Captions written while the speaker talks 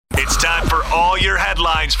time for all your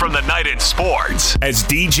headlines from the night in sports. As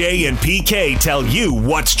DJ and PK tell you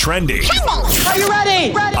what's trending. Are you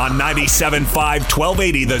ready? On 97.5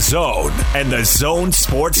 1280 The Zone and The Zone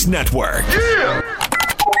Sports Network. Yeah.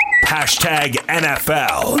 Hashtag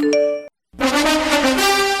NFL.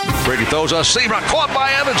 Brady throws a seam run, caught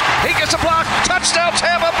by Evans. He gets a block. Touchdown,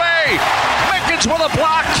 Tampa Bay. Mickens with a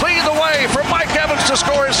block, clean the way for Mike Evans to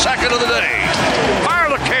score his second of the day. Fire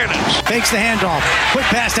the cannons. Fakes the handoff. Quick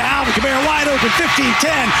pass to Alvin Kamara, wide open. 15,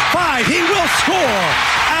 10, 5. He will score.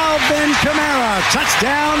 Alvin Kamara,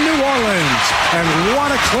 touchdown, New Orleans. And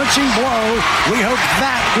what a clinching blow we hope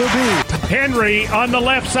that will be. Henry on the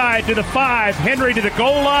left side to the 5. Henry to the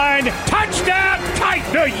goal line. Touchdown, Titan.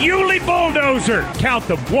 The Yulee Bulldozer. Count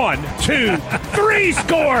them. 1, 2, 3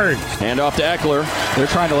 scores. Hand off to Eckler. They're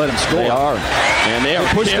trying to let him score. They are. And they are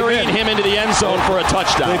carrying him into the end zone for a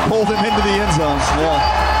touchdown. They pulled him into the end zone.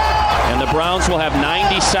 Yeah. And the Browns will have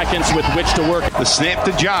 90 seconds with which to work. The snap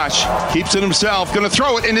to Josh. Keeps it himself. Going to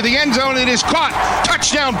throw it into the end zone. It is caught.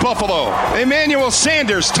 Touchdown, Buffalo. Emmanuel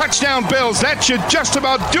Sanders. Touchdown, Bills. That should just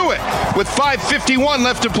about do it with 5:51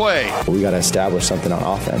 left to play. We got to establish something on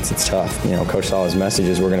offense. It's tough. You know, Coach Saleh's message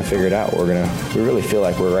is we're going to figure it out. We really feel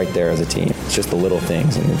like we're right there as a team. It's just the little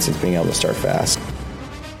things, and it's being able to start fast.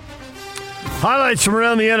 Highlights from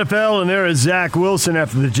around the NFL, and there is Zach Wilson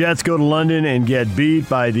after the Jets go to London and get beat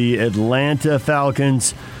by the Atlanta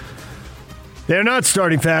Falcons. They're not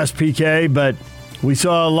starting fast, PK, but we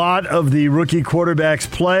saw a lot of the rookie quarterbacks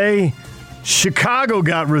play. Chicago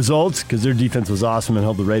got results because their defense was awesome and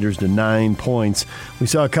held the Raiders to 9 points. We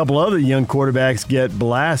saw a couple other young quarterbacks get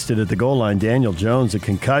blasted at the goal line. Daniel Jones, a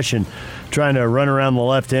concussion, trying to run around the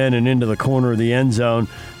left end and into the corner of the end zone.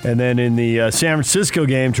 And then in the San Francisco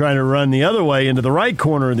game, trying to run the other way into the right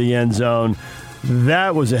corner of the end zone.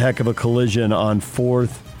 That was a heck of a collision on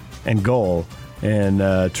 4th and goal.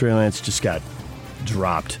 And Trey Lance just got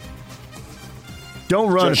dropped.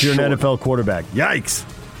 Don't run if you're an NFL quarterback. Yikes.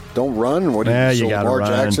 Don't run? What do you so Lamar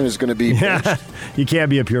run. Jackson is going to be You can't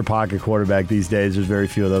be a pure pocket quarterback these days. There's very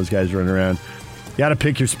few of those guys running around. You got to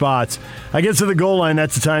pick your spots. I guess at the goal line,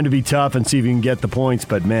 that's the time to be tough and see if you can get the points.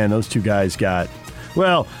 But, man, those two guys got –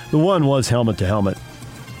 well, the one was helmet to helmet,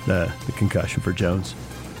 the concussion for Jones.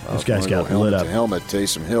 Those guys got lit up. Helmet.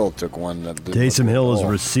 Taysom Hill took one. Taysom Hill is a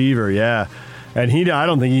receiver, yeah. And I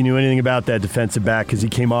don't think he knew anything about that defensive back because he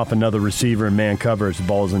came off another receiver in man coverage. The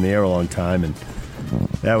ball was in the air a long time, and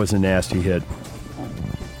that was a nasty hit.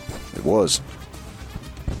 It was.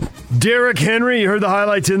 Derrick Henry, you heard the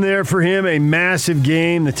highlights in there for him. A massive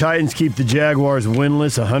game. The Titans keep the Jaguars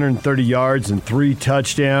winless, 130 yards and 3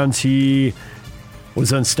 touchdowns. He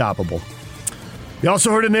was unstoppable. You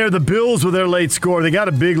also heard in there the Bills with their late score. They got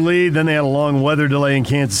a big lead, then they had a long weather delay in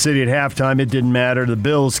Kansas City at halftime. It didn't matter. The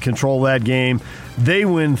Bills control that game. They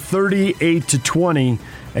win 38-20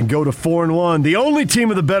 and go to 4-1. The only team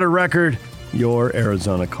with a better record, your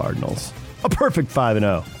Arizona Cardinals. A perfect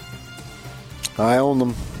 5-0. I own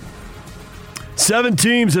them. 7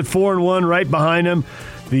 teams at 4-1 right behind them.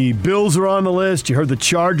 The Bills are on the list. You heard the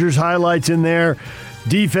Chargers highlights in there.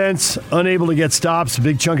 Defense unable to get stops, a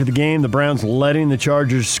big chunk of the game. The Browns letting the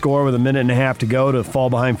Chargers score with a minute and a half to go to fall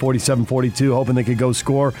behind 47-42, hoping they could go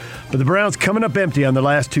score. But the Browns coming up empty on their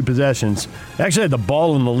last 2 possessions. They actually had the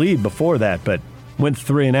ball in the lead before that, but went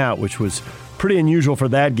 3 and out, which was pretty unusual for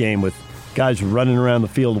that game with guys running around the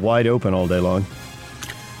field wide open all day long.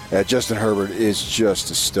 Justin Herbert is just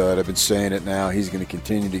a stud. I've been saying it now. He's going to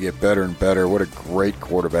continue to get better and better. What a great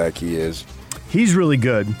quarterback he is. He's really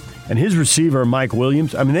good. And his receiver, Mike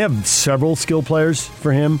Williams, I mean, they have several skill players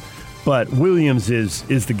for him, but Williams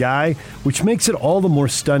is the guy, which makes it all the more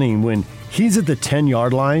stunning when he's at the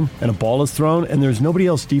 10-yard line and a ball is thrown and there's nobody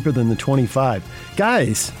else deeper than the 25.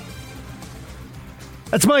 Guys,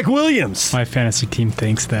 that's Mike Williams. My fantasy team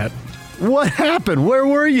thinks that. What happened? Where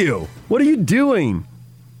were you? What are you doing?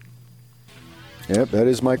 Yep, that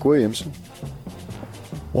is Mike Williams.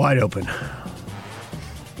 Wide open.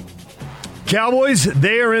 Cowboys,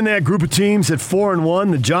 they are in that group of teams at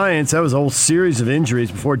 4-1. The Giants, that was a whole series of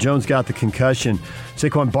injuries before Jones got the concussion.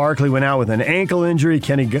 Saquon Barkley went out with an ankle injury.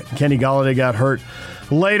 Kenny Golladay got hurt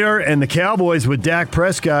later. And the Cowboys with Dak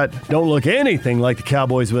Prescott don't look anything like the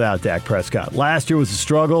Cowboys without Dak Prescott. Last year was a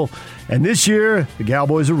struggle, and this year the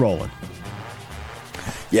Cowboys are rolling.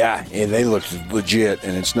 Yeah, and they look legit,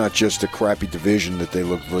 and it's not just a crappy division that they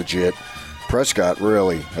look legit. Prescott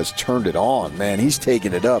really has turned it on, man. He's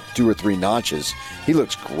taken it up 2 or 3 notches. He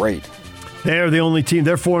looks great. They're the only team.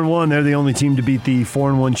 They're 4-1. They're the only team to beat the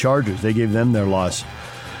 4-1 Chargers. They gave them their loss.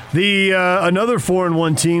 The another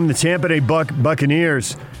 4-1 team, the Tampa Bay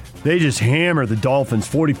Buccaneers, they just hammered the Dolphins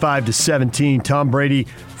 45-17. Tom Brady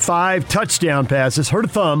 5 touchdown passes. Hurt a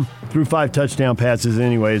thumb, threw 5 touchdown passes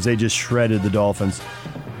anyways. They just shredded the Dolphins.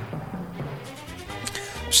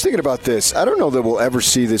 Just thinking about this, I don't know that we'll ever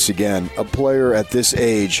see this again. A player at this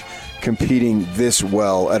age competing this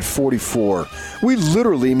well at 44. We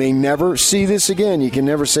literally may never see this again. You can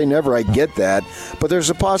never say never. I get that. But there's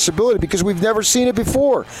a possibility because we've never seen it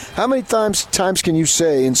before. How many times can you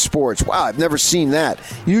say in sports, wow, I've never seen that?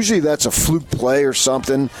 Usually that's a fluke play or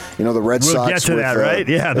something. You know, the Red Sox. We'll get to that, right?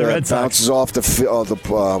 Yeah, the Red Sox. Bounces off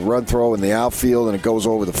the run throw in the outfield and it goes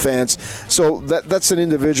over the fence. So that's an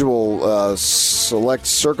individual select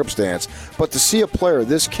circumstance. But to see a player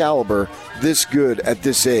this caliber, this good at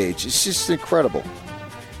this age, it's just incredible.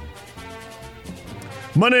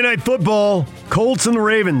 Monday Night Football, Colts and the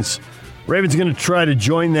Ravens. Ravens are going to try to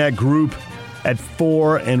join that group at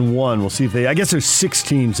 4-1. We'll see if I guess there's 6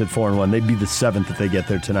 teams at 4-1. They'd be the 7th if they get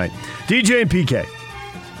there tonight. DJ and PK.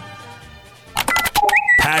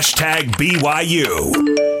 Hashtag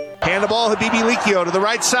BYU. Hand the ball, Habibi Likio to the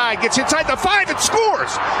right side, gets inside the 5 and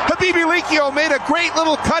scores. Habibi Likio made a great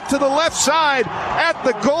little cut to the left side at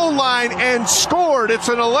the goal line and scored. It's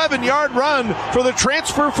an 11-yard run for the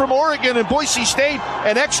transfer from Oregon, and Boise State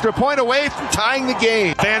an extra point away from tying the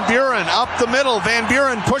game. Van Buren up the middle. Van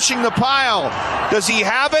Buren pushing the pile. Does he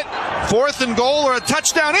have it? 4th and goal or a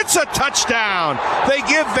touchdown? It's a touchdown. They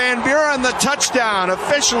give Van Buren the touchdown.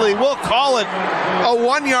 Officially, we'll call it a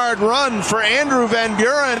 1-yard run for Andrew Van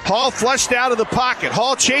Buren. Hall flushed out of the pocket.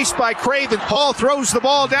 Hall chased by Craven. Hall throws the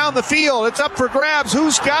ball down the field. It's up for grabs.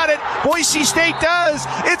 Who's got it? Boise State does.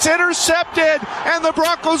 It's intercepted, and the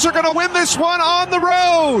Broncos are going to win this one on the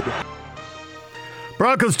road.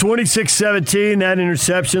 Broncos 26-17, that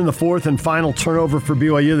interception, the 4th and final turnover for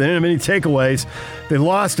BYU. They didn't have any takeaways. They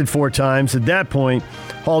lost it 4 times. At that point,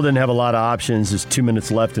 Hall didn't have a lot of options. There's 2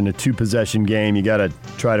 minutes left in a 2-possession game. You got to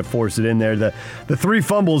try to force it in there. The 3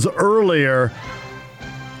 fumbles earlier,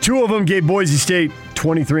 2 of them gave Boise State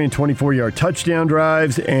 23 and 24-yard touchdown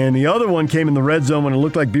drives, and the other one came in the red zone when it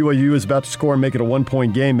looked like BYU was about to score and make it a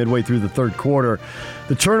 1-point game midway through the 3rd quarter.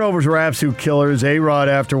 The turnovers were absolute killers. A-Rod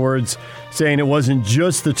afterwards saying it wasn't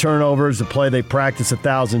just the turnovers, the play they practice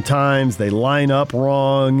 1,000 times. They line up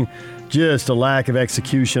wrong. Just a lack of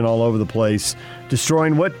execution all over the place,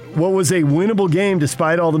 destroying what was a winnable game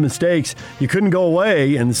despite all the mistakes. You couldn't go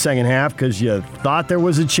away in the second half because you thought there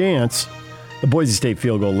was a chance. The Boise State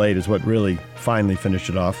field goal late is what really finally finished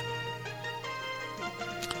it off.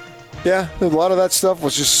 Yeah, a lot of that stuff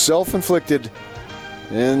was just self-inflicted,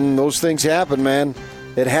 and those things happen, man.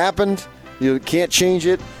 It happened. You can't change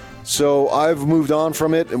it. So I've moved on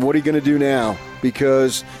from it, and what are you going to do now?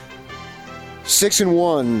 Because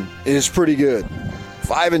 6-1 is pretty good.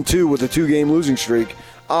 5-2 with a 2-game losing streak.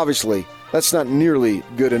 Obviously, that's not nearly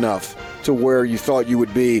good enough to where you thought you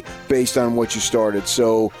would be based on what you started.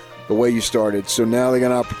 So the way you started. So now they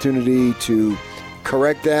got an opportunity to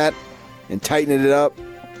correct that and tighten it up.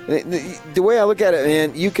 The way I look at it,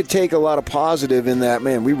 man, you could take a lot of positive in that,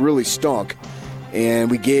 man, we really stunk.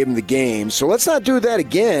 And we gave them the game. So let's not do that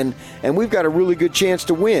again, and we've got a really good chance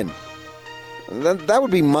to win. That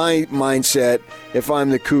would be my mindset if I'm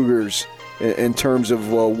the Cougars in terms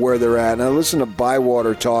of where they're at. And I listened to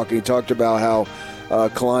Bywater talk. He talked about how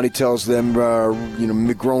Kalani tells them,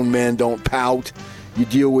 grown men don't pout. You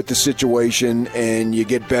deal with the situation, and you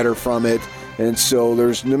get better from it. And so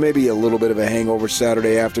there's maybe a little bit of a hangover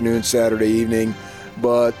Saturday afternoon, Saturday evening.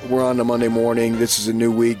 But we're on to Monday morning. This is a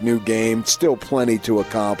new week, new game. Still plenty to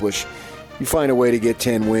accomplish. You find a way to get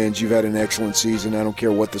 10 wins. You've had an excellent season. I don't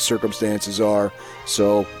care what the circumstances are.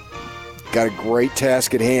 So, got a great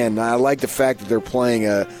task at hand. I like the fact that they're playing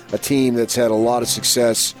a team that's had a lot of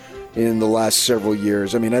success in the last several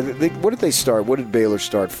years. I mean, what did they start? What did Baylor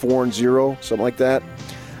start? 4-0, something like that?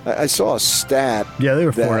 I saw a stat. Yeah, they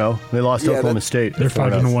were 4-0. They lost to Oklahoma State. They're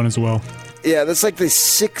 5-1 as well. Yeah, that's like the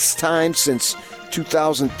 6th time since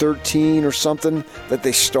 2013 or something that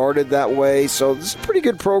they started that way. So this is a pretty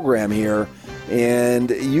good program here. And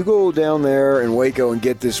you go down there in Waco and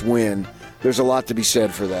get this win. There's a lot to be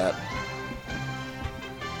said for that.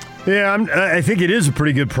 Yeah, I think it is a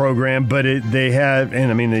pretty good program, but they've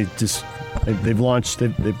launched.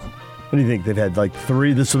 What do you think? They've had like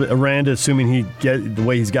 3. This will be Aranda, assuming the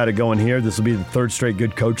way he's got it going here. This will be the 3rd straight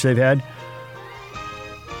good coach they've had,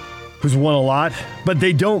 who's won a lot, but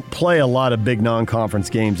they don't play a lot of big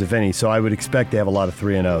non-conference games, if any, so I would expect they have a lot of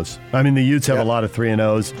 3-0s. I mean, the Utes have a lot of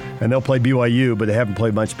 3-0s, and they'll play BYU, but they haven't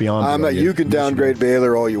played much beyond BYU. You can downgrade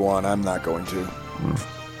Baylor all you want. I'm not going to.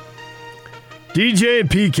 DJ and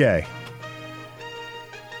PK.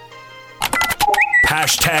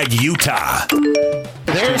 Hashtag Utah.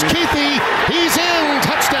 There's Keithy. He's in.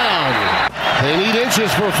 Touchdown. They need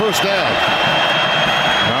inches for a first down.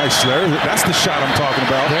 Nice. That's the shot I'm talking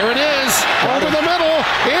about. There it is. Over the middle.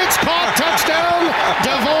 It's caught. Touchdown,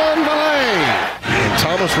 Devon Valet. And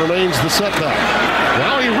Thomas remains the setback.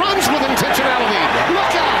 Now he runs with intentionality.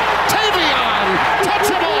 Look out. Tavion. Touch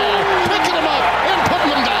the ball. Picking him up and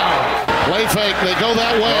putting him down. Play fake. They go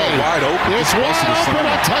that way. Wide open. It's wide open.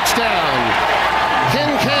 A touchdown.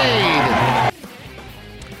 Kincaid.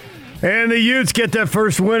 And the Utes get that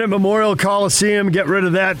first win at Memorial Coliseum. Get rid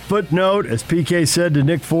of that footnote, as PK said to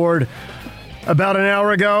Nick Ford about an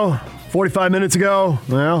hour ago, 45 minutes ago.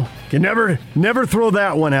 Well, can never throw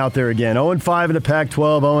that one out there again. 0-5 in the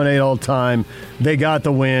Pac-12, 0-8 all time. They got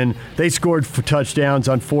the win. They scored for touchdowns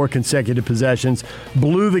on 4 consecutive possessions.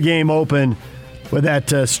 Blew the game open with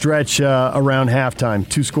that stretch around halftime.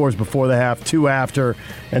 2 scores before the half, 2 after.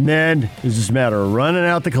 And then it's just a matter of running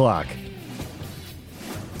out the clock.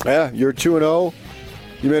 Yeah, you're 2-0.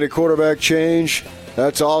 You made a quarterback change.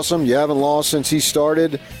 That's awesome. You haven't lost since he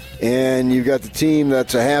started. And you've got the team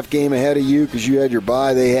that's a half game ahead of you because you had your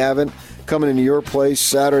bye. They haven't. Coming into your place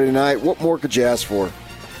Saturday night. What more could you ask for?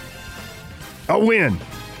 A win.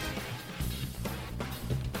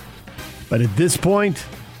 But at this point,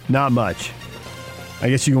 not much. I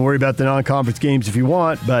guess you can worry about the non-conference games if you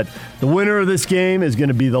want, but the winner of this game is going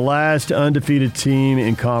to be the last undefeated team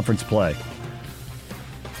in conference play.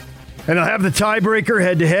 And I'll have the tiebreaker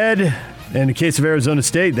head-to-head. And in the case of Arizona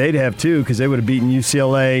State, they'd have 2 because they would have beaten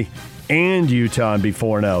UCLA and Utah and be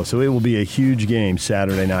 4-0. So it will be a huge game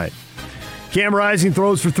Saturday night. Cam Rising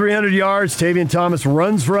throws for 300 yards. Tavion Thomas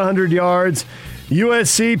runs for 100 yards.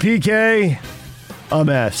 USC PK, a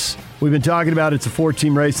mess. We've been talking about it's a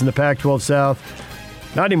 4-team race in the Pac-12 South.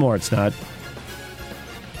 Not anymore, it's not.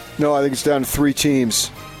 No, I think it's down to 3 teams.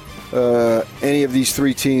 Any of these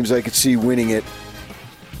 3 teams I could see winning it.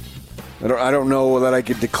 I don't know that I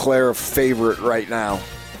could declare a favorite right now.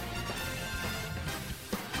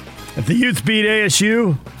 If the Utes beat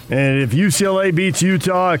ASU, and if UCLA beats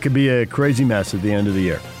Utah, it could be a crazy mess at the end of the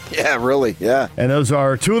year. Yeah, really, yeah. And those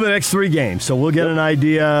are 2 of the next 3 games, so we'll get an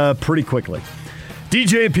idea pretty quickly.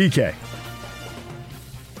 DJ and PK.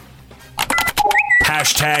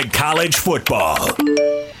 Hashtag college football.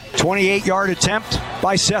 28-yard attempt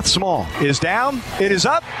by Seth Small. Is down. It is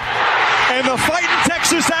up. And the fighting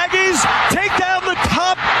Texas Aggies take down the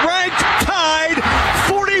top-ranked Tide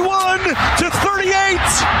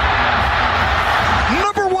 41-38.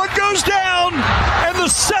 Number 1 goes down, and the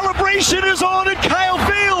celebration is on at Kyle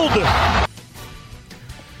Field.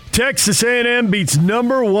 Texas A&M beats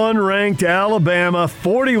number 1 ranked Alabama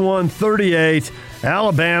 41-38.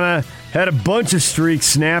 Alabama had a bunch of streaks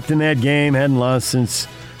snapped in that game, hadn't lost since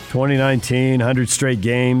 2019, 100 straight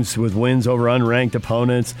games with wins over unranked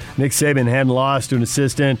opponents. Nick Saban hadn't lost to an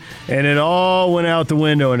assistant, and it all went out the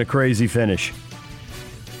window in a crazy finish.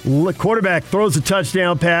 Quarterback throws a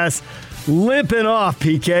touchdown pass, limping off,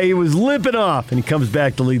 PK. He was limping off, and he comes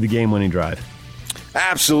back to lead the game-winning drive.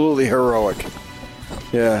 Absolutely heroic.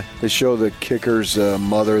 Yeah, they show the kicker's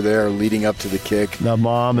mother there leading up to the kick. The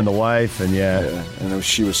mom and the wife, and yeah. And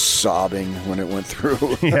she was sobbing when it went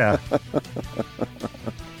through. Yeah.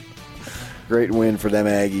 Great win for them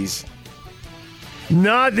Aggies.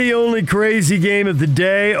 Not the only crazy game of the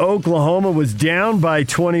day. Oklahoma was down by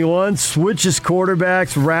 21, switches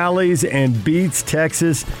quarterbacks, rallies, and beats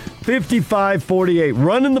Texas 55-48.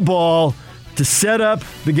 Running the ball to set up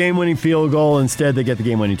the game-winning field goal. Instead, they get the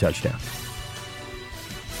game-winning touchdown.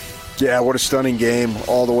 Yeah, what a stunning game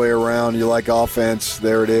all the way around. You like offense.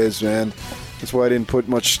 There it is, man. That's why I didn't put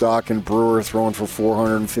much stock in Brewer throwing for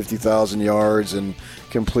 450,000 yards and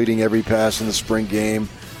completing every pass in the spring game.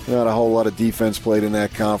 Not a whole lot of defense played in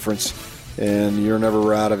that conference, and you're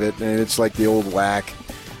never out of it. And it's like the old whack.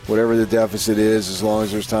 Whatever the deficit is, as long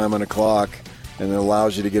as there's time on the clock and it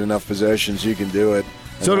allows you to get enough possessions, you can do it.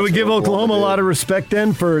 So do we give Oklahoma a lot of respect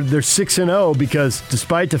then for their 6-0? Because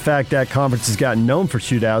despite the fact that conference has gotten known for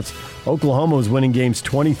shootouts, Oklahoma was winning games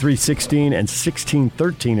 23-16 and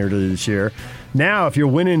 16-13 earlier this year. Now, if you're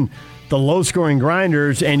winning the low-scoring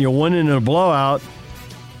grinders and you're winning in a blowout,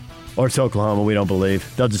 or it's Oklahoma, we don't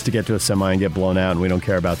believe. They'll just get to a semi and get blown out, and we don't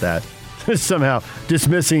care about that. Somehow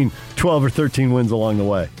dismissing 12 or 13 wins along the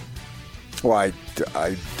way. Well,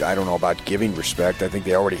 I don't know about giving respect. I think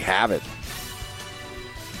they already have it.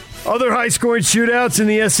 Other high-scoring shootouts in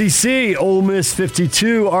the SEC. Ole Miss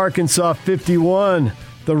 52, Arkansas 51.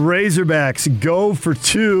 The Razorbacks go for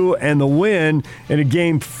 2 and the win in a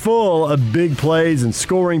game full of big plays and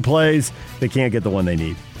scoring plays. They can't get the one they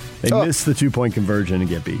need. They miss the 2-point conversion and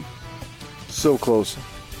get beat. So close.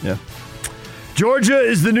 Yeah. Georgia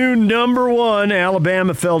is the new number 1.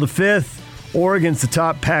 Alabama fell to 5th. Oregon's the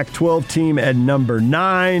top Pac-12 team at number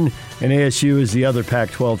 9, and ASU is the other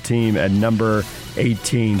Pac-12 team at number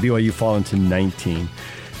 18. BYU falling to 19.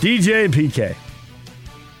 DJ and PK.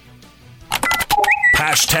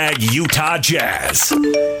 Hashtag Utah Jazz.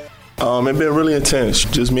 It's been really intense.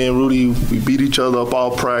 Just me and Rudy, we beat each other up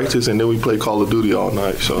all practice, and then we play Call of Duty all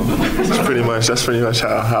night. So that's pretty much how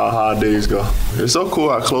our days go. It's so cool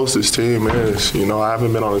how close this team is. You know, I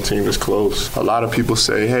haven't been on a team this close. A lot of people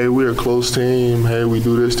say, "Hey, we're a close team. Hey, we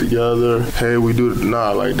do this together. Hey, we do it."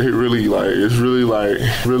 Nah, like they really it's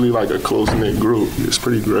really like a close knit group. It's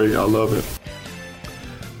pretty great. I love it.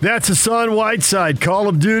 That's Hassan Whiteside. Call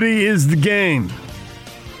of Duty is the game.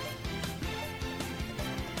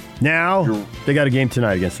 Now, they got a game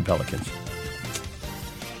tonight against the Pelicans.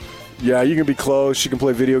 Yeah, you can be close. You can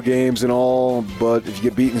play video games and all, but if you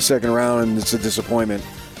get beat in the second round, it's a disappointment.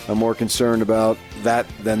 I'm more concerned about that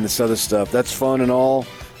than this other stuff. That's fun and all,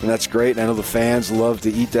 and that's great. And I know the fans love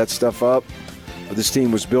to eat that stuff up. But this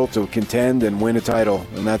team was built to contend and win a title,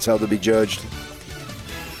 and that's how they'll be judged.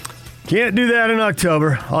 Can't do that in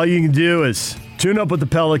October. All you can do is tune up with the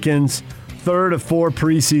Pelicans. 3rd of 4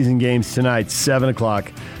 preseason games tonight, 7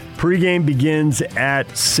 o'clock. Pre-game begins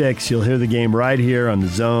at 6. You'll hear the game right here on the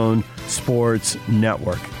Zone Sports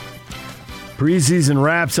Network. Preseason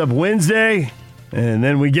wraps up Wednesday, and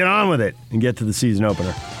then we get on with it and get to the season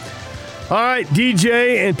opener. All right,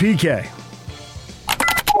 DJ and PK.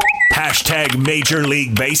 Hashtag Major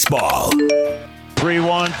League Baseball.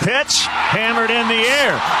 3-1 pitch, hammered in the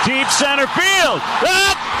air, deep center field.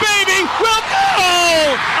 That baby will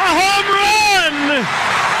go! A home run!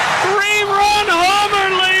 3-run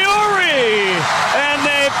homer, Leury, and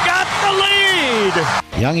they've got the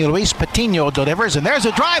lead. Young Luis Patino delivers, and there's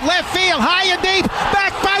a drive left field, high and deep,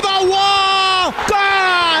 back by the wall,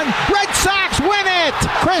 gone! Red Sox win it!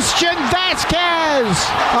 Christian Vasquez,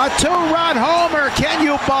 a 2-run homer, can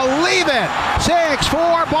you believe it?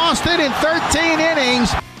 6-4 Boston in 13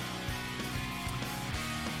 innings.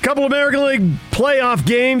 Couple American League playoff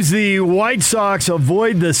games. The White Sox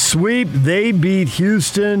avoid the sweep. They beat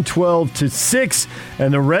Houston 12-6,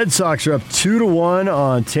 and the Red Sox are up 2-1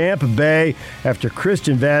 on Tampa Bay after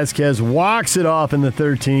Christian Vasquez walks it off in the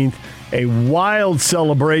 13th. A wild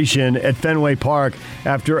celebration at Fenway Park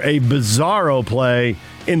after a bizarro play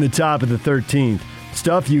in the top of the 13th.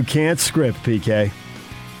 Stuff you can't script, PK.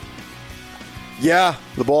 Yeah,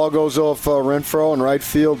 the ball goes off Renfroe in right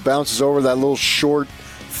field, bounces over that little short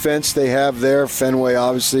fence they have there. Fenway,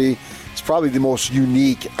 obviously, it's probably the most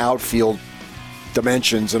unique outfield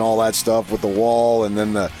dimensions and all that stuff with the wall and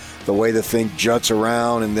then the way the thing juts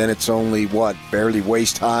around, and then it's only, barely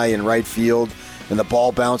waist high in right field, and the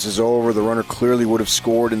ball bounces over. The runner clearly would have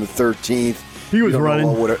scored in the 13th. He was running.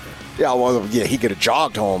 He could have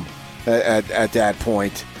jogged home at that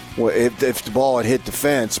point if the ball had hit the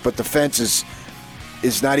fence, but the fence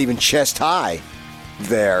is not even chest high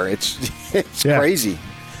there. It's crazy.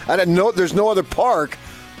 I don't know. There's no other park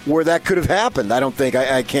where that could have happened. I don't think.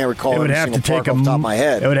 I can't recall every single park off the top of my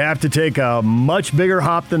head. It would have to take a much bigger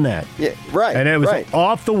hop than that. Yeah, right. And it was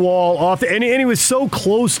off the wall, and he was so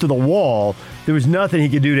close to the wall, there was nothing he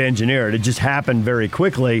could do to engineer it. It just happened very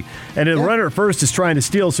quickly. And the runner at first is trying to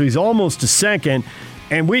steal, so he's almost to second.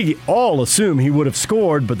 And we all assume he would have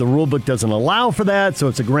scored, but the rule book doesn't allow for that, so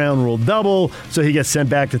it's a ground rule double, so he gets sent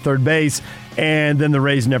back to third base, and then the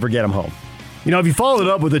Rays never get him home. You know, if you follow it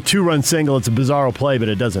up with a 2-run single, it's a bizarro play, but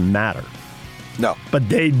it doesn't matter. No. But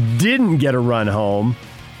they didn't get a run home,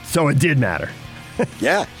 so it did matter.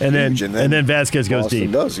 Yeah. and then Vasquez goes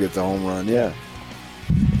deep. Does get the home run, yeah.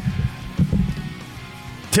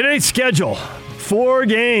 Today's schedule. 4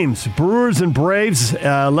 games. Brewers and Braves,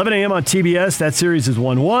 11 a.m. on TBS. That series is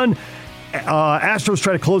 1-1. Astros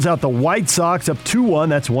try to close out the White Sox up 2-1.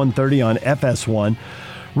 That's 1:30 on FS1.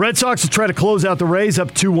 Red Sox will try to close out the Rays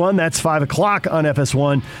up 2-1. That's 5 o'clock on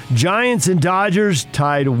FS1. Giants and Dodgers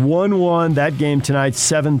tied 1-1. That game tonight,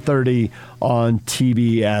 7:30 on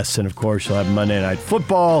TBS. And, of course, you'll have Monday Night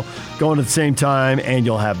Football going at the same time, and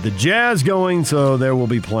you'll have the Jazz going, so there will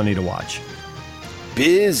be plenty to watch.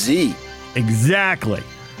 Busy. Exactly.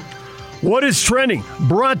 What is trending?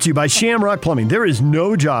 Brought to you by Shamrock Plumbing. There is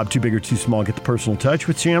no job too big or too small. Get the personal touch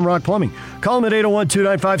with Shamrock Plumbing. Call them at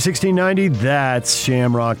 801-295-1690. That's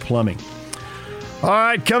Shamrock Plumbing. All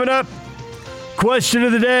right, coming up, question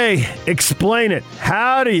of the day. Explain it.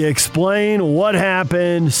 How do you explain what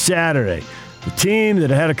happened Saturday? The team that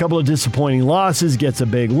had a couple of disappointing losses gets a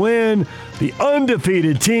big win. The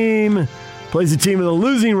undefeated team plays a team with a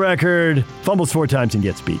losing record, fumbles 4 times and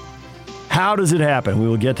gets beat. How does it happen? We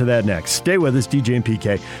will get to that next. Stay with us, DJ and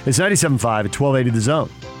PK. It's 97.5 at 1280 The Zone.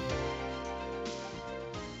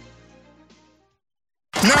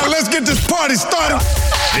 Now let's get this party started.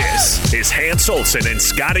 This is Hans Olsen and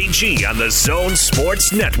Scotty G on the Zone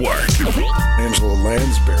Sports Network. Angela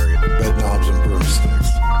Lansbury at the Bedknobs and Broomsticks.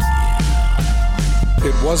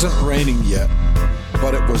 It wasn't raining yet,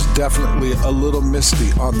 but it was definitely a little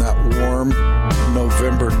misty on that warm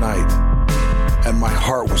November night. And my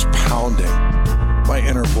heart was pounding, my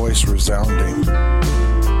inner voice resounding,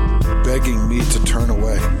 begging me to turn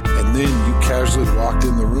away. And then you casually walked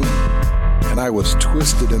in the room, and I was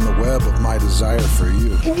twisted in the web of my desire for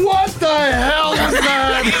you. What the hell is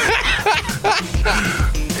that?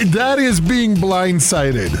 That is being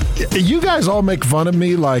blindsided. You guys all make fun of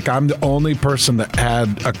me like I'm the only person that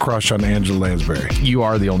had a crush on Angela Lansbury. You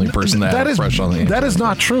are the only person that had a crush on Angela. That is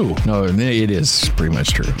not true. No, it is pretty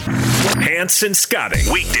much true. Hans and Scotty,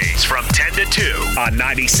 weekdays from 10 to 2 on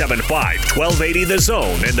 97.5, 1280 The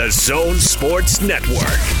Zone and the Zone Sports Network.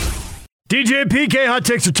 DJ PK Hot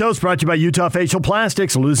Takes or Toast brought to you by Utah Facial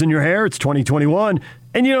Plastics. Losing your hair, it's 2021,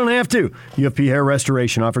 and you don't have to. UFP Hair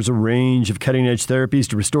Restoration offers a range of cutting-edge therapies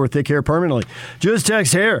to restore thick hair permanently. Just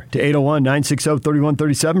text HAIR to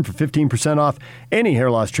 801-960-3137 for 15% off any hair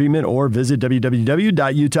loss treatment or visit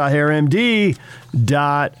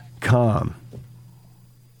www.utahhairmd.com.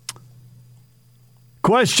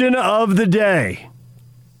 Question of the day.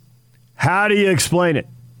 How do you explain it?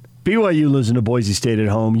 BYU losing to Boise State at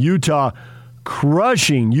home. Utah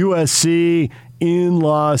crushing USC in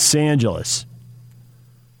Los Angeles.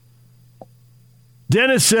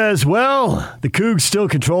 Dennis says, well, the Cougs still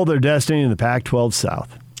control their destiny in the Pac-12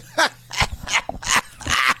 South.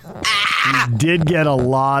 Did get a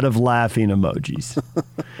lot of laughing emojis.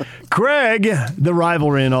 Craig, the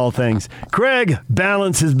rivalry in all things. Craig,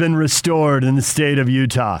 balance has been restored in the state of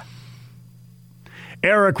Utah.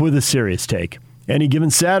 Eric with a serious take. Any given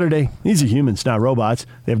Saturday, these are humans, not robots.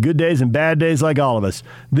 They have good days and bad days like all of us.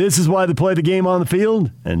 This is why they play the game on the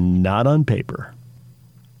field and not on paper.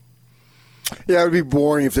 Yeah, it would be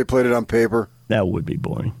boring if they played it on paper. That would be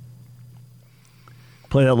boring.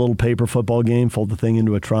 Play that little paper football game, fold the thing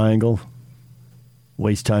into a triangle,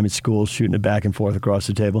 waste time at school shooting it back and forth across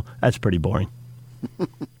the table. That's pretty boring.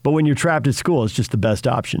 But when you're trapped at school, it's just the best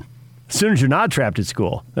option. As soon as you're not trapped at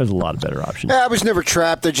school, there's a lot of better options. I was never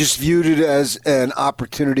trapped. I just viewed it as an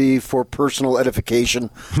opportunity for personal edification.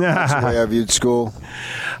 That's the way I viewed school.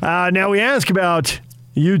 Now we ask about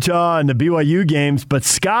Utah and the BYU games, but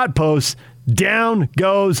Scott posts, down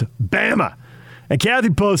goes Bama. And Kathy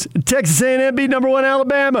posts, Texas A&M beat number 1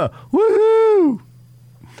 Alabama. Woohoo!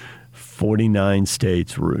 49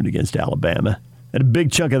 states root against Alabama. And a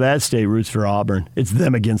big chunk of that state roots for Auburn. It's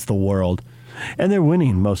them against the world. And they're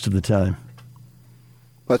winning most of the time.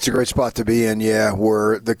 That's a great spot to be in, yeah,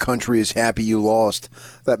 where the country is happy you lost.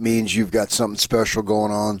 That means you've got something special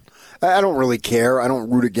going on. I don't really care. I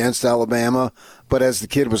don't root against Alabama. But as the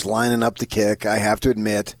kid was lining up to kick, I have to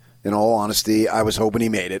admit, in all honesty, I was hoping he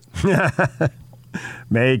made it.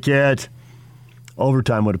 Make it.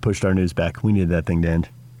 Overtime would have pushed our news back. We needed that thing to end.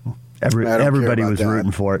 Everybody was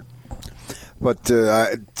rooting for it. But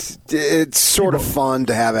it's sort of fun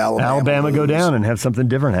to have Alabama go down and have something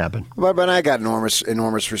different happen. But I got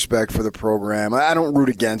enormous respect for the program. I don't root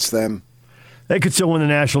against them. They could still win the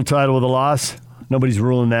national title with a loss. Nobody's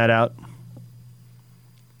ruling that out.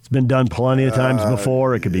 It's been done plenty of times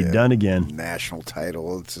before. It could be done again. National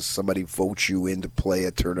title. It's just somebody votes you in to play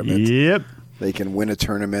a tournament. Yep. They can win a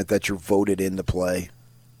tournament that you're voted in to play.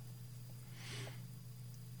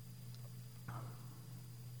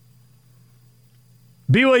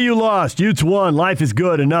 BYU lost. Utes won. Life is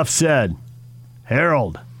good. Enough said.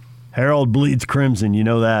 Harold bleeds crimson. You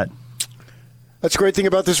know that. That's the great thing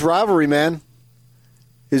about this rivalry, man,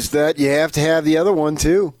 is that you have to have the other one,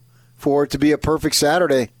 too, for it to be a perfect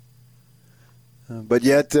Saturday. But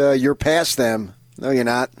yet you're past them. No, you're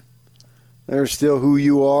not. They're still who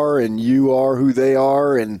you are, and you are who they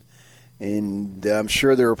are, and I'm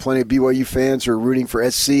sure there are plenty of BYU fans who are rooting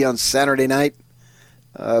for SC on Saturday night.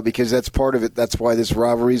 Because that's part of it. That's why this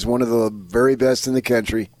rivalry is one of the very best in the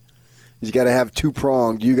country. You got to have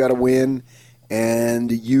two-pronged. You got to win,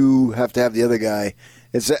 and you have to have the other guy.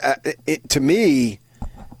 To me,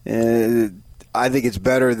 I think it's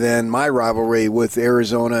better than my rivalry with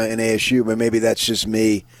Arizona and ASU, but maybe that's just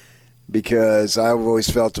me because I've always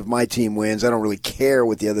felt if my team wins, I don't really care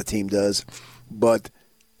what the other team does. But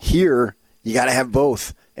here, you got to have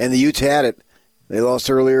both, and the Utes had it. They lost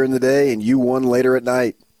earlier in the day, and you won later at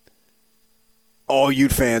night. All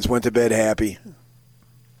Ute fans went to bed happy.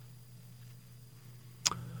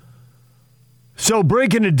 So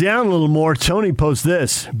breaking it down a little more, Tony posts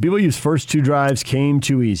this. BYU's first 2 drives came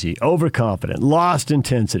too easy, overconfident, lost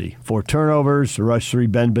intensity. 4 turnovers, the rush 3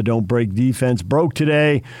 bend but don't break defense broke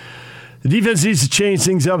today. The defense needs to change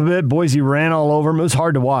things up a bit. Boise ran all over them. It was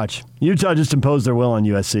hard to watch. Utah just imposed their will on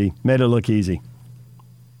USC, made it look easy.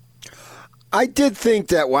 I did think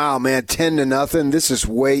that, wow, man, 10-0, this is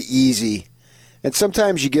way easy. And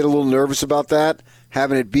sometimes you get a little nervous about that,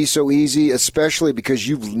 having it be so easy, especially because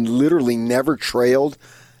you've literally never trailed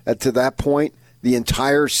to that point the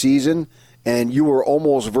entire season, and you were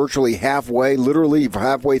almost virtually literally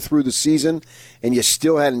halfway through the season, and you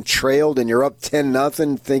still hadn't trailed, and you're up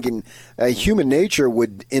 10-0, thinking human nature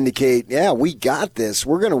would indicate, yeah, we got this.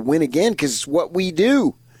 We're going to win again because it's what we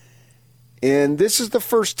do. And this is the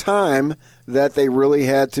first time that they really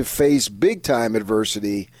had to face big-time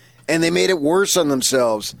adversity, and they made it worse on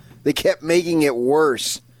themselves. They kept making it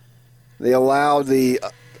worse. They allowed the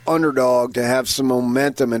underdog to have some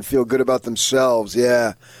momentum and feel good about themselves.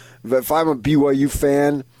 Yeah. If I'm a BYU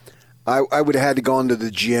fan, I would have had to go into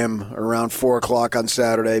the gym around 4 o'clock on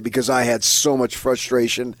Saturday because I had so much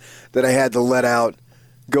frustration that I had to let out.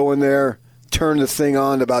 Go in there, turn the thing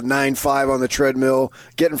on to about 9.5 on the treadmill,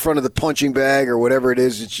 get in front of the punching bag or whatever it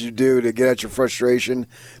is that you do to get at your frustration.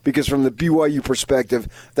 Because from the BYU perspective,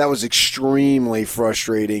 that was extremely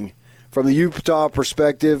frustrating. From the Utah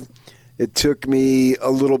perspective, it took me a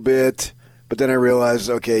little bit, but then I realized,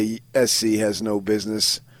 okay, SC has no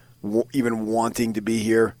business even wanting to be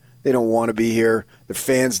here. They don't want to be here. The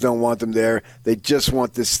fans don't want them there. They just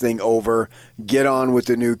want this thing over. Get on with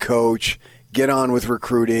the new coach. Get on with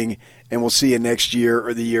recruiting, and we'll see you next year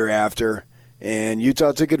or the year after. And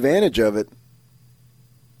Utah took advantage of it.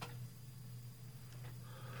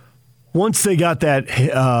 Once they got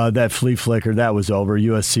that flea flicker, that was over.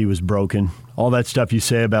 USC was broken. All that stuff you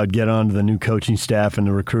say about get on to the new coaching staff and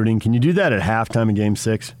the recruiting, can you do that at halftime in Game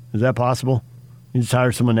 6? Is that possible? You just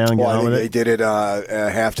hire someone now and get on with it? They did it at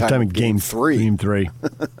halftime in Game 3. Game 3.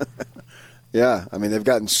 Yeah, I mean, they've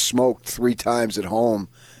gotten smoked 3 times at home.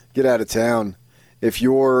 Get out of town. If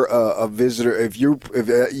you're a visitor, if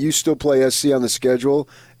you still play SC on the schedule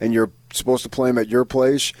and you're supposed to play them at your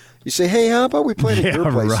place, you say, hey, how about we play at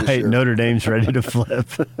your place this year? Notre Dame's ready to flip.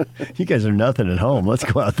 You guys are nothing at home. Let's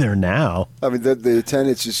go out there now. I mean, the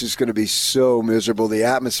attendance is just going to be so miserable. The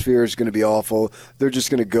atmosphere is going to be awful. They're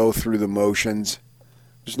just going to go through the motions.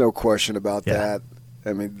 There's no question about that.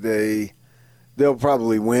 I mean, they'll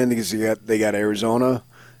probably win because they got Arizona.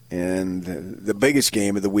 And the biggest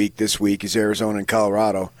game of the week this week is Arizona and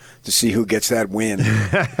Colorado to see who gets that win.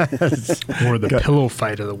 Or the pillow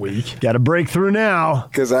fight of the week. Got to break through now.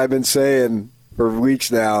 Because I've been saying for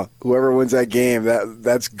weeks now, whoever wins that game,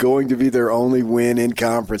 that's going to be their only win in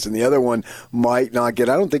conference. And the other one might not get.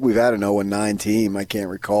 I don't think we've had an 0-9 team. I can't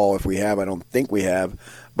recall if we have. I don't think we have.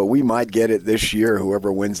 But we might get it this year.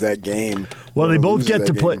 Whoever wins that game. Well, they both get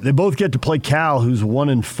to play. They both get to play Cal, who's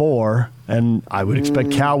 1-4, and I would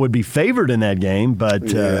expect Cal would be favored in that game, but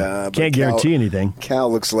can't guarantee anything. Cal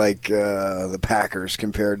looks like the Packers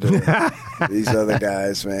compared to these other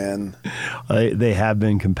guys, man. They have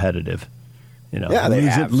been competitive. You know, yeah,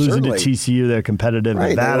 losing to TCU, they're competitive.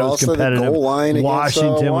 Right, Nevada was competitive. The goal line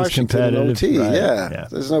Washington was competitive. OT. Right. Yeah,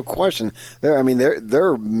 there's no question.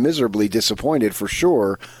 They're miserably disappointed for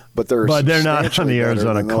sure, but they're not on the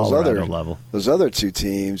Arizona Colorado level. Those other 2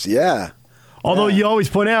 teams, yeah. Although you always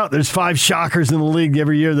point out there's 5 shockers in the league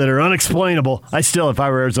every year that are unexplainable. I still, if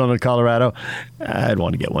I were Arizona, Colorado, I'd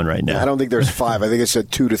want to get one right now. I don't think there's 5. I think I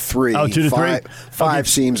said 2 to 3. Oh, 2 to 3? 5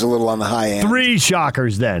 seems a little on the high end. 3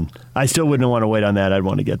 shockers then. I still wouldn't want to wait on that. I'd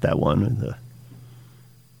want to get that one.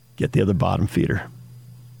 Get the other bottom feeder.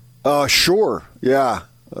 Sure. Yeah.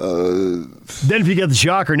 Then if you get the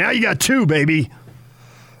shocker, now you got 2, baby.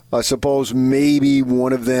 I suppose maybe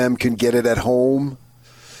one of them can get it at home.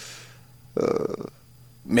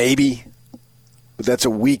 Maybe, but that's a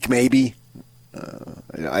weak maybe.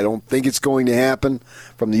 I don't think it's going to happen.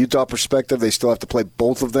 From the Utah perspective, they still have to play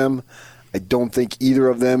both of them. I don't think either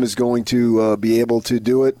of them is going to be able to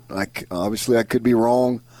do it. Obviously, I could be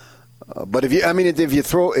wrong, but if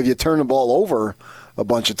you turn the ball over a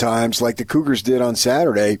bunch of times, like the Cougars did on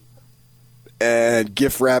Saturday, and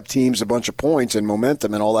gift wrap teams a bunch of points and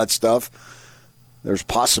momentum and all that stuff, there's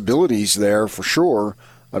possibilities there for sure.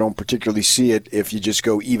 I don't particularly see it if you just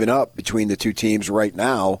go even up between the 2 teams right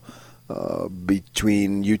now,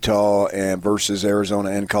 between Utah and versus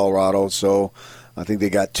Arizona and Colorado. So I think they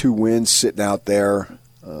got 2 wins sitting out there.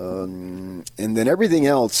 And then everything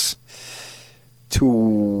else,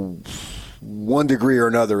 to one degree or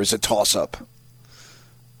another, is a toss-up.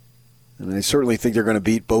 And I certainly think they're going to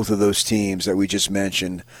beat both of those teams that we just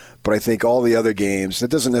mentioned. But I think all the other games,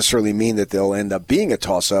 that doesn't necessarily mean that they'll end up being a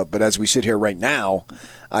toss-up. But as we sit here right now,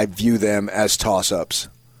 I view them as toss-ups,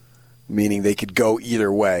 meaning they could go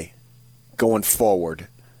either way going forward.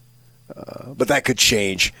 But that could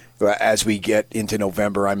change as we get into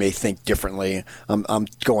November. I may think differently. I'm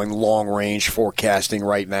going long-range forecasting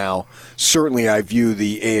right now. Certainly I view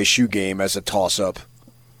the ASU game as a toss-up.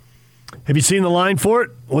 Have you seen the line for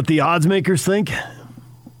it? What the odds makers think?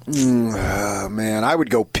 Man, I would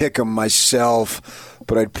go pick them myself,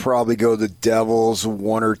 but I'd probably go the Devils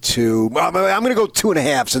 1 or 2. I'm going to go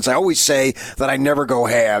 2.5 since I always say that I never go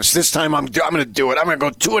halves. This time I'm going to do it. I'm going to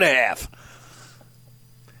go 2.5.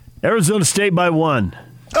 Arizona State by 1.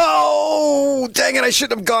 Oh, dang it, I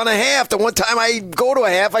shouldn't have gone a half. The one time I go to a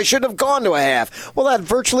half, I shouldn't have gone to a half. Well, that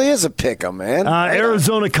virtually is a pick-em, man.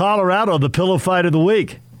 Arizona, Colorado, the pillow fight of the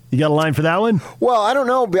week. You got a line for that one? Well, I don't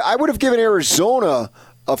know. I would have given Arizona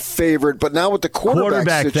a favorite, but now with the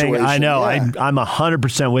quarterback situation, thing, I know. Yeah. I'm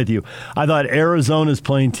 100% with you. I thought Arizona's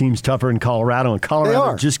playing teams tougher than Colorado, and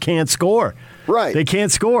Colorado just can't score. Right. They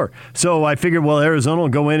can't score. So I figured, well, Arizona will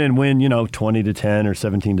go in and win, 20-10 or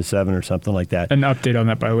 17-7 or something like that. An update on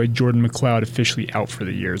that, by the way. Jordan McLeod officially out for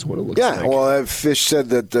the year is what it looks like. Yeah, well, Fish said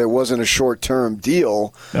that there wasn't a short-term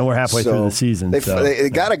deal. And we're halfway through the season. They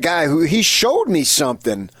got a guy who he showed me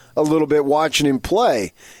something a little bit watching him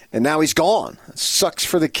play, and now he's gone. It sucks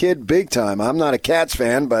for the kid big time. I'm not a Cats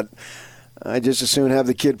fan, but I just as soon have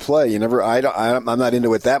the kid play. I'm not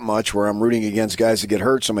into it that much where I'm rooting against guys that get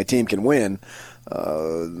hurt so my team can win.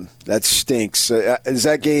 That stinks. Is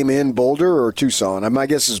that game in Boulder or Tucson? My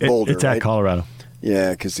guess is Boulder. It's at Colorado.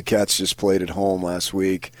 Yeah, because the Cats just played at home last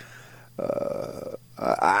week.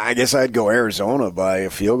 I guess I'd go Arizona by a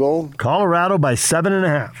field goal. Colorado by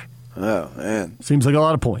 7.5. Oh, man. Seems like a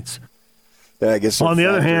lot of points. Yeah, I guess. On the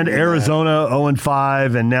other hand, Arizona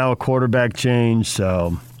 0-5 and now a quarterback change,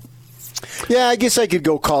 so. Yeah, I guess I could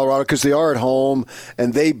go Colorado because they are at home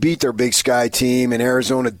and they beat their Big Sky team and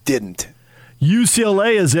Arizona didn't.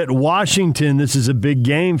 UCLA is at Washington. This is a big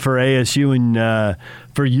game for ASU and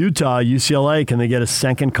for Utah. UCLA, can they get a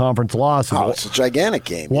second conference loss? Oh, it's a gigantic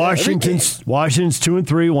game. Washington's 2-3,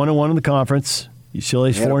 1-1 in the conference.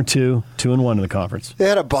 UCLA's 4-2, 2-1 in the conference. They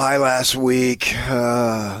had a bye last week.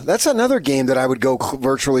 That's another game that I would go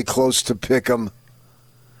virtually close to pick them.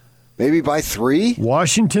 Maybe by 3?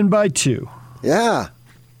 Washington by 2. Yeah.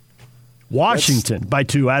 Washington by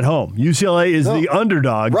 2 at home. UCLA is the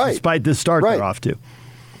underdog despite the start they're off to.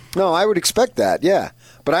 No, I would expect that, yeah.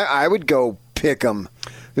 But I would go pick them.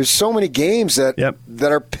 There's so many games that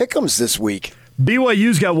are pick-ems this week.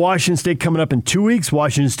 BYU's got Washington State coming up in 2 weeks.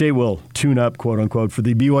 Washington State will tune up, quote-unquote, for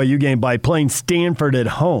the BYU game by playing Stanford at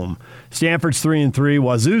home. Stanford's 3-3,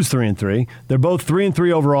 Wazoo's 3-3. They're both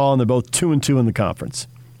 3-3 overall, and they're both 2-2 in the conference.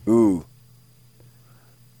 Ooh.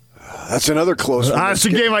 That's another close one. That's a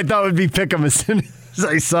game I thought would be pick-em as soon as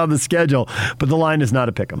I saw the schedule, but the line is not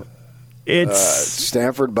a pick-em. It's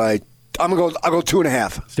Stanford by. I'll go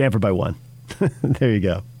 2.5. Stanford by 1. There you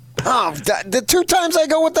go. Oh, the 2 times I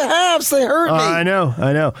go with the halves, they hurt me. I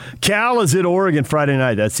know. Cal is at Oregon Friday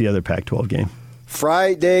night. That's the other Pac-12 game.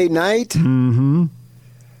 Friday night? Mm-hmm.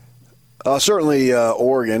 Certainly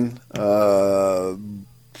Oregon. 12?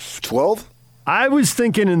 I was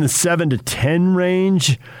thinking in the 7-10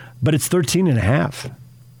 range, but it's 13.5.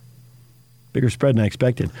 Bigger spread than I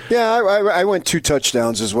expected. Yeah, I went 2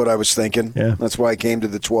 touchdowns is what I was thinking. Yeah. That's why I came to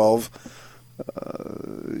the 12.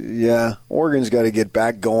 Yeah, Oregon's got to get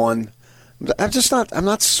back going. I'm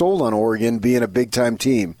not sold on Oregon being a big-time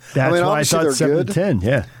team. That's why I thought they're 7-10,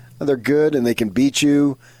 yeah. They're good, and they can beat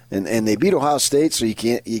you, and they beat Ohio State, so you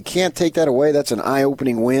can't take that away. That's an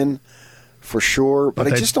eye-opening win for sure. But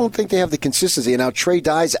I just don't think they have the consistency. And now Trey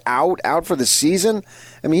Dye's out for the season.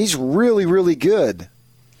 I mean, he's really, really good.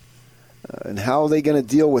 And how are they going to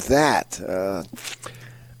deal with that?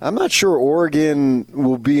 I'm not sure Oregon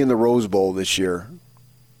will be in the Rose Bowl this year.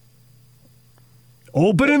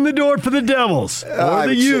 Opening the door for the Devils or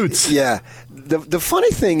the Utes. Yeah. The funny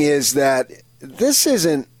thing is that this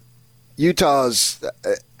isn't Utah's.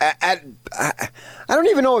 I don't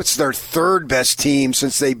even know if it's their third best team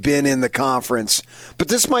since they've been in the conference, but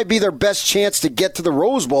this might be their best chance to get to the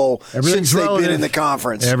Rose Bowl since they've been in the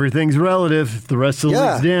conference. Everything's relative. The rest of the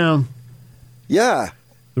league's down. Yeah.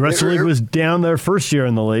 The rest of the league was down their first year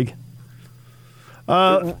in the league.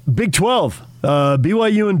 Big 12,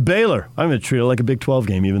 BYU and Baylor. I'm going to treat it like a Big 12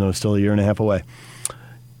 game, even though it's still a year and a half away.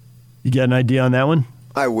 You got an idea on that one?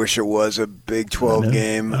 I wish it was a Big 12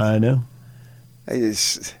 game. I know.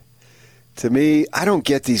 To me, I don't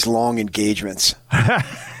get these long engagements.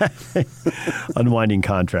 Unwinding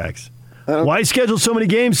contracts. Why schedule so many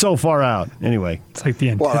games so far out? Anyway, it's like the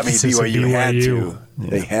antithesis of BYU had to.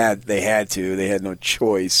 Yeah. They had to. They had no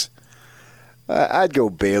choice. I'd go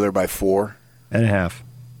Baylor by 4.5.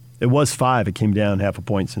 It was 5. It came down half a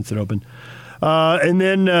point since it opened. And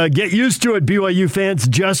then get used to it, BYU fans,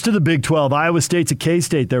 just to the Big 12. Iowa State's at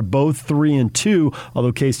K-State. They're both 3-2,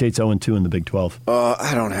 although K-State's 0-2 in the Big 12.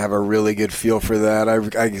 I don't have a really good feel for that. I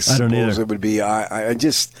suppose it would be. I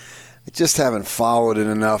just haven't followed it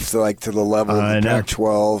enough to the level of the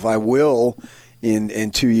Pac-12. I will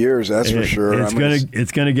in 2 years, that's for sure.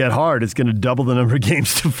 It's gonna get hard. It's gonna double the number of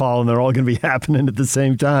games to follow, and they're all gonna be happening at the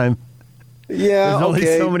same time. Yeah, there's only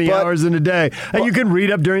so many hours in a day. And you can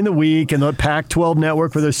read up during the week and the Pac-12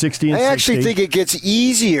 network where they're 60 and 60. I actually think it gets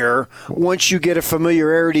easier once you get a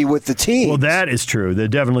familiarity with the team. Well, that is true. There are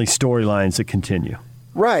definitely storylines that continue.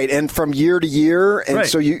 Right, and from year to year, and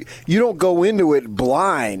so you don't go into it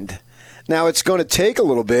blind. Now, it's going to take a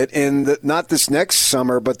little bit, not this next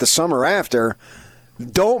summer, but the summer after.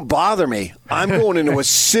 Don't bother me. I'm going into a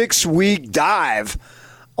 6-week dive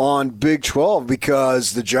on Big 12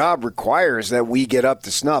 because the job requires that we get up to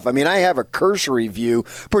snuff. I mean, I have a cursory view,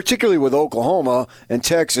 particularly with Oklahoma and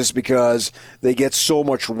Texas, because they get so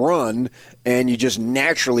much run and you just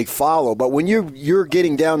naturally follow. But when you're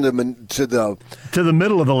getting down to the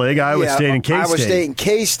middle of the league, Iowa State and K-State. Iowa State and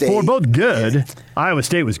K-State. Well, we're both good. Iowa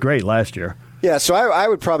State was great last year. Yeah, so I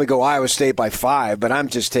would probably go Iowa State by 5, but I'm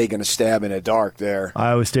just taking a stab in the dark there.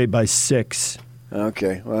 Iowa State by 6.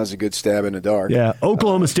 Okay, well, that's a good stab in the dark. Yeah,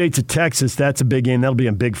 Oklahoma State's at Texas. That's a big game. That'll be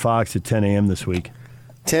on Big Fox at 10 a.m. this week.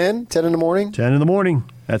 10 in the morning? 10 in the morning.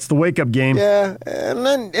 That's the wake-up game. Yeah, and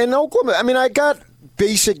then in Oklahoma, I mean, I got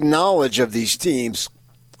basic knowledge of these teams.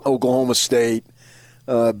 Oklahoma State,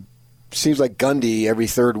 seems like Gundy every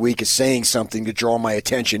third week is saying something to draw my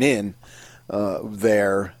attention in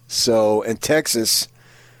there. So, and Texas,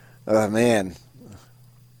 man,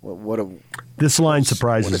 this line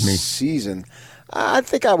surprises me. Season. I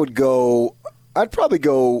think I would go. I'd probably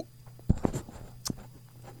go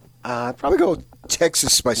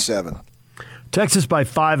Texas by 7. Texas by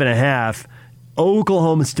 5.5.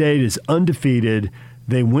 Oklahoma State is undefeated.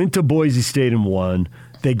 They went to Boise State and won.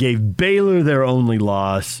 They gave Baylor their only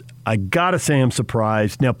loss. I got to say I'm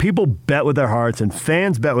surprised. Now, people bet with their hearts and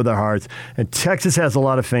fans bet with their hearts, and Texas has a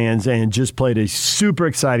lot of fans and just played a super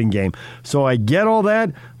exciting game. So I get all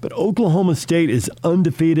that, but Oklahoma State is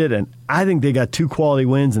undefeated, and I think they got 2 quality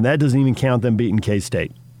wins, and that doesn't even count them beating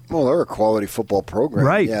K-State. Well, they're a quality football program.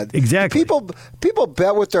 Right, yeah. exactly. People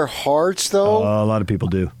bet with their hearts, though. A lot of people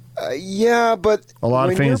do. Yeah, but a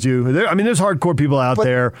lot of fans do. There's hardcore people out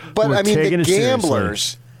there but who are taking the it gamblers.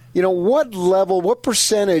 Seriously. What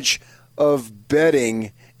percentage of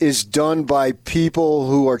betting is done by people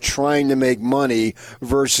who are trying to make money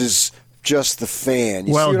versus just the fan?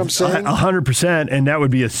 You see what I'm saying? 100%, and that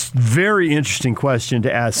would be a very interesting question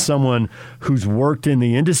to ask someone who's worked in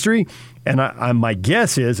the industry. And my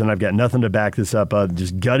guess is, and I've got nothing to back this up,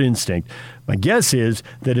 just gut instinct, my guess is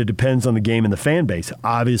that it depends on the game and the fan base.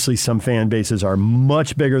 Obviously, some fan bases are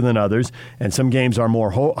much bigger than others, and some games are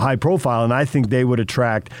more high profile, and I think they would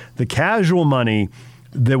attract the casual money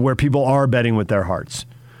where people are betting with their hearts.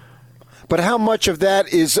 But how much of that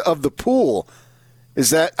is of the pool?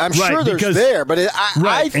 Is that I'm sure there's there, but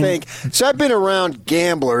I think so. I've been around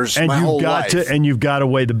gamblers my whole life, and you've got to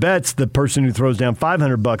weigh the bets. The person who throws down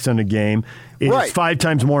 $500 on a game is 5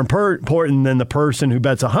 times more important than the person who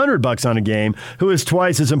bets $100 on a game, who is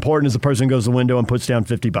twice as important as the person who goes to the window and puts down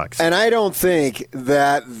 $50. And I don't think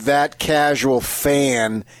that casual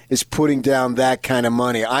fan is putting down that kind of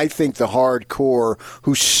money. I think the hardcore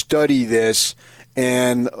who study this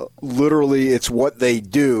and literally it's what they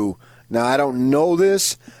do. Now, I don't know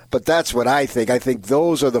this, but that's what I think. I think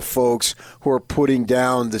those are the folks who are putting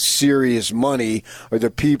down the serious money, or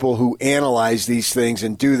the people who analyze these things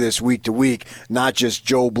and do this week to week, not just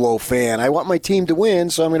Joe Blow fan. I want my team to win,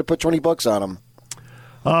 so I'm going to put $20 on them.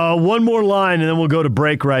 One more line, and then we'll go to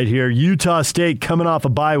break right here. Utah State, coming off a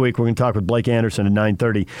bye week, we're going to talk with Blake Anderson at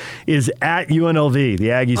 9:30, is at UNLV. The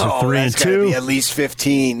Aggies are 3-2. That's gotta be at least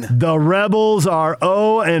 15. The Rebels are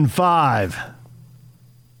 0-5.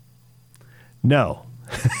 No.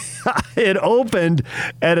 It opened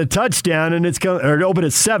at a touchdown, and it opened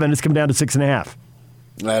at 7. It's come down to 6.5.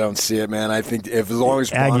 I don't see it, man. I think as long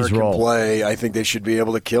as Bonner can play, I think they should be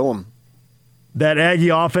able to kill him. That Aggie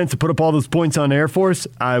offense to put up all those points on Air Force,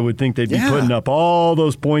 I would think they'd be putting up all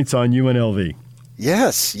those points on UNLV.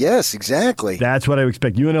 Yes, exactly. That's what I would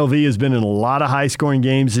expect. UNLV has been in a lot of high-scoring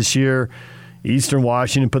games this year. Eastern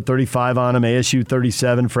Washington put 35 on them, ASU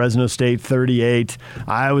 37, Fresno State 38,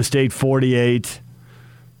 Iowa State 48.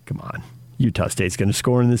 Come on. Utah State's going to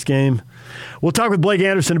score in this game. We'll talk with Blake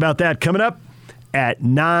Anderson about that coming up at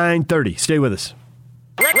 9:30. Stay with us.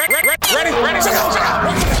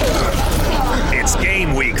 It's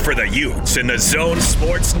game week for the Utes, and the Zone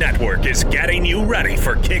Sports Network is getting you ready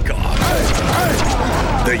for kickoff.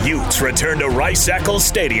 The Utes return to Rice-Eccles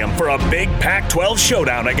Stadium for a big Pac-12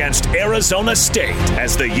 showdown against Arizona State,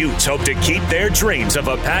 as the Utes hope to keep their dreams of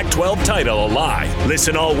a Pac-12 title alive.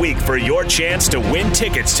 Listen all week for your chance to win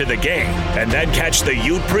tickets to the game, and then catch the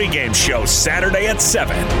Ute pregame show Saturday at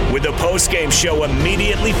 7, with the postgame show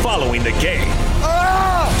immediately following the game.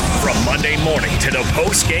 From Monday morning to the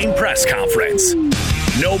post-game press conference,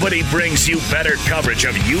 nobody brings you better coverage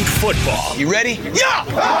of Ute football. You ready? Yeah!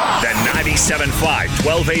 Than 97.5,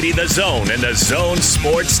 1280 The Zone and the Zone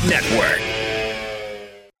Sports Network.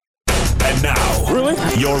 And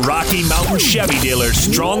now, your Rocky Mountain Chevy dealer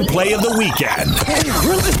strong play of the weekend.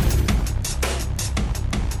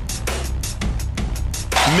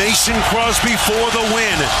 Mason Crosby for the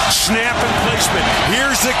win. Snap and placement.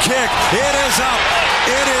 Here's the kick. It is up.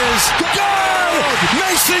 It is good.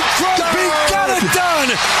 Mason Crosby got it done.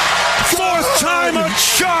 Fourth time a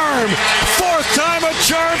charm. Fourth time a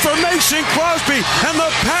charm for Mason Crosby. And the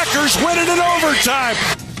Packers win it in overtime.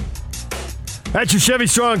 That's your Chevy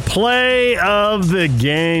Strong play of the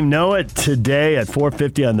game. Know it today at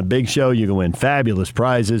 4:50 on the Big Show. You can win fabulous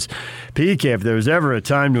prizes. PK, if there was ever a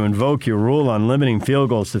time to invoke your rule on limiting field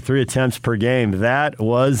goals to 3 attempts per game, that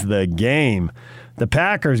was the game. The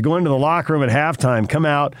Packers go into the locker room at halftime, come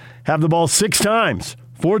out, have the ball 6 times,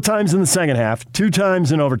 4 times in the second half, 2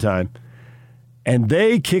 times in overtime, and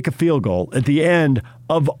they kick a field goal at the end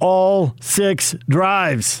of all 6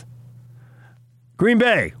 drives. Green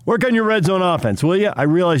Bay, work on your red zone offense, will you? I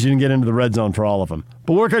realize you didn't get into the red zone for all of them,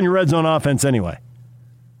 but work on your red zone offense anyway.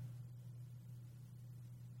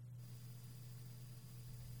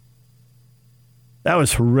 That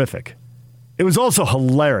was horrific. It was also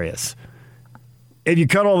hilarious. If you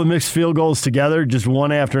cut all the mixed field goals together, just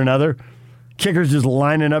one after another, kickers just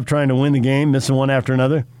lining up trying to win the game, missing one after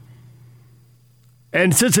another.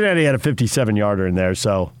 And Cincinnati had a 57-yarder in there,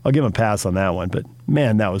 so I'll give them a pass on that one. But,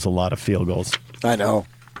 man, that was a lot of field goals. I know.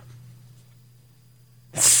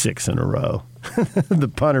 6 in a row. The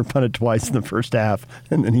punter punted twice in the first half,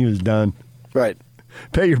 and then he was done. Right.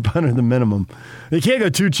 Pay your punter the minimum. They can't go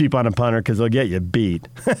too cheap on a punter because they'll get you beat.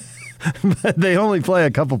 But they only play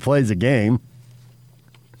a couple plays a game.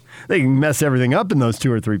 They can mess everything up in those 2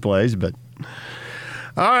 or 3 plays, but...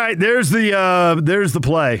 All right, there's the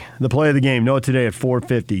play of the game. Know it today at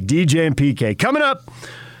 4:50. DJ and PK coming up.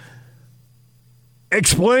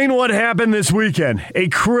 Explain what happened this weekend. A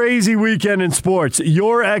crazy weekend in sports.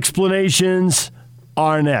 Your explanations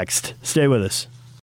are next. Stay with us.